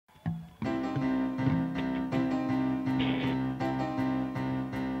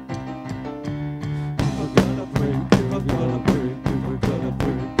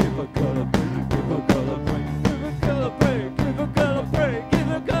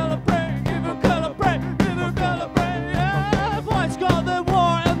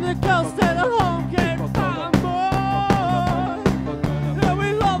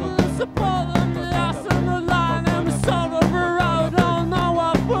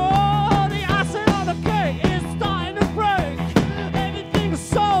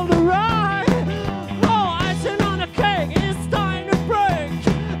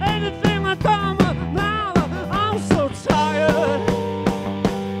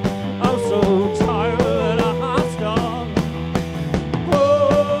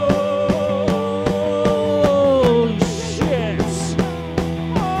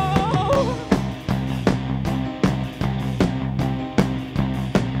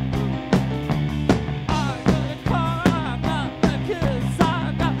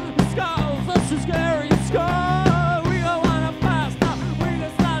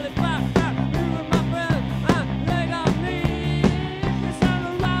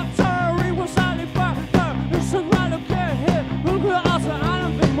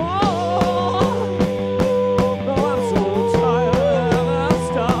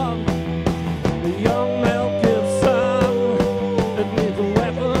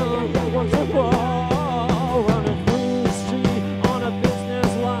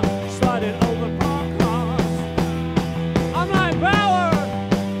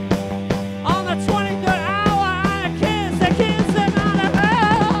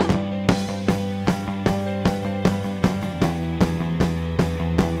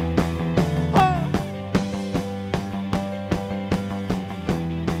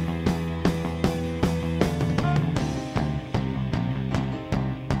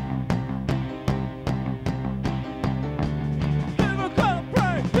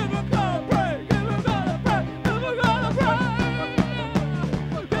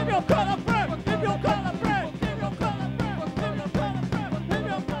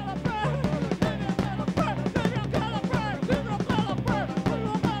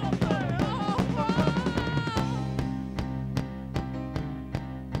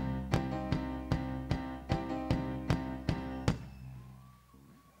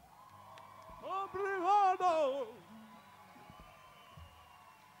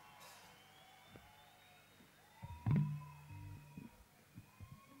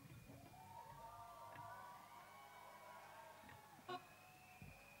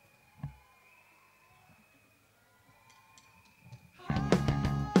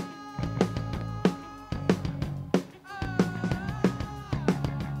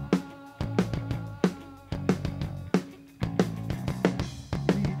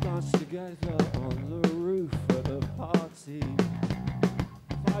together on the roof of the party.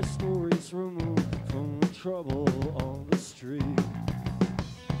 5 stories removed from the trouble on the street.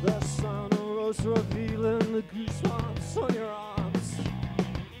 The sun rose revealing the goosebumps on your arms.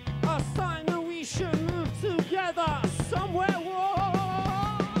 A sign that we should move together somewhere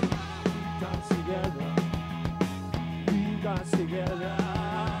warm. We dance together. We dance together.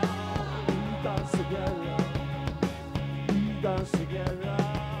 We dance together. We dance together.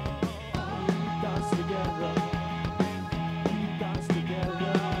 We dance together. We dance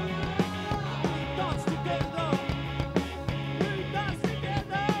together. We dance together. We dance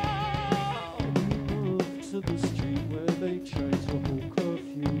together. We move to the street where they try to hold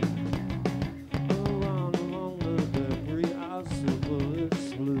curfew. Around along the debris as the bullets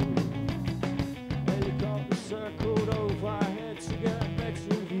flew. Helicopter circled overhead to get a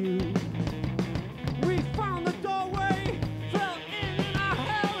better view. We found the doorway, fell in and I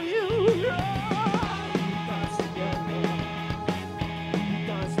held you. We dance together. We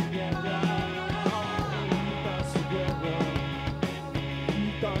dance together. We dance together. We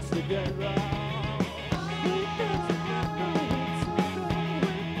dance together. We dance together.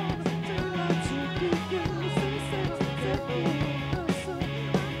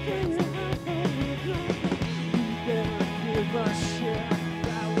 Give a shit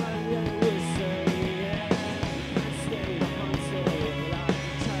about what they say, yeah. And stay up until I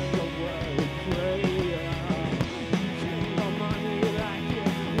tell the world prayer. Came on money like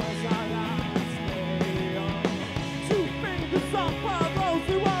it was our last day. 2 fingers up for those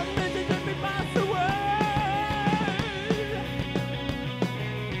who are missing to be passed away.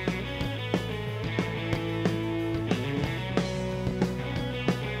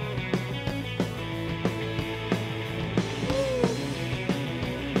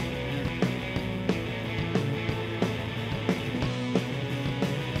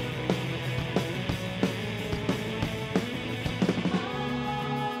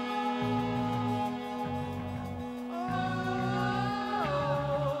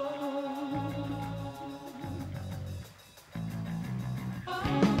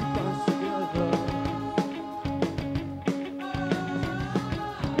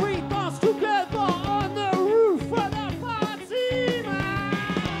 We dance together on the roof of the party, man.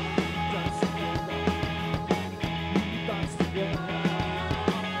 Dance together. Dance together.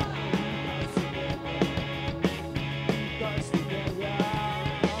 Dance together.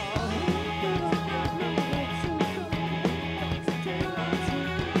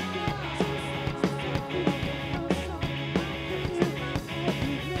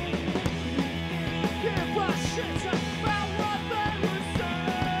 Give a shit about what they would say.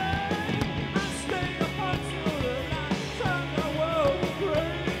 And stay up until the light turned the world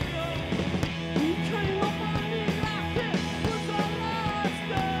grey. We came up on me like it was our last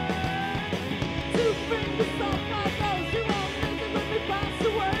day. 2 fingers up for those who are missing when we pass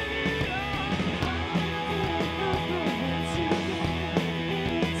away.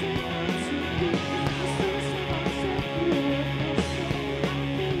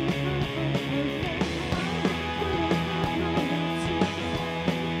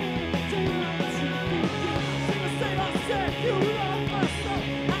 You love us so,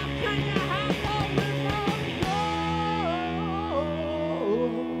 how can you have all without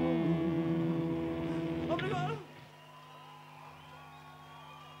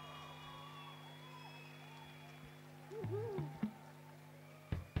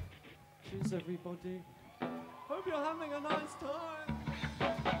Cheers, everybody. Hope you're having a nice time.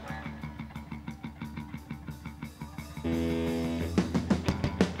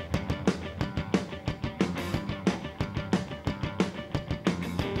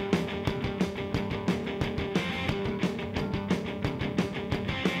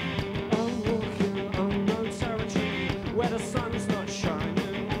 I'm walking unknown territory where the sun's not shining.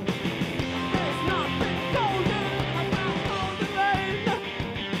 There's nothing golden about the rain.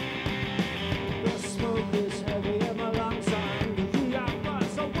 The smoke is heavy in my lungs and the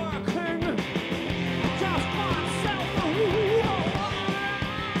outbursts are working. Just myself a wheel.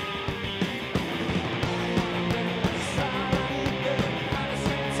 At the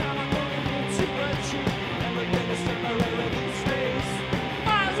same time I'm going into retreat. Everything is temporary these days. I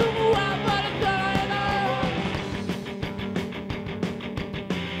don't know why, but I'm dying out.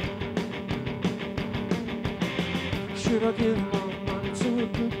 Should I give my money to a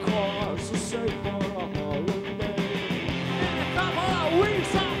good cause or save for a holiday? In a couple of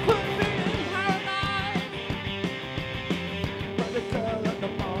weeks I could be in paradise. But the girl at the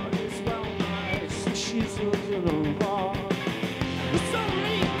bar is well nice and she's looking over. It's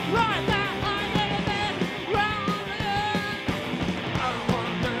only right that I never been round it. I don't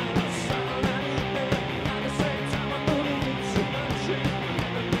wanna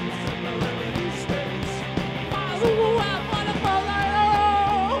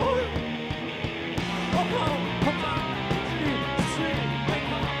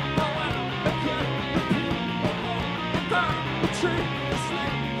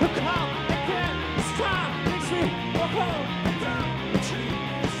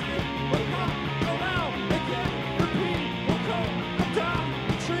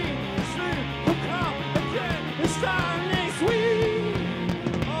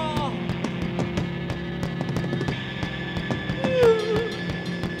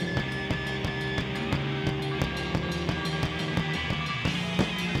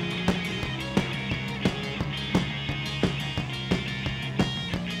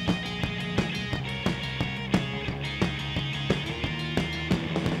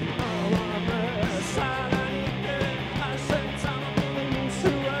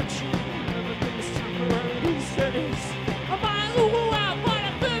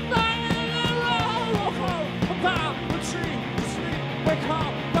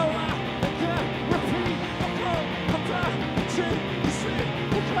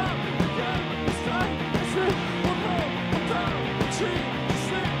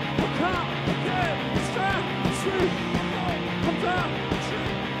down the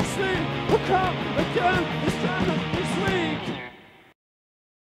tree. Sleep will come again. It's time to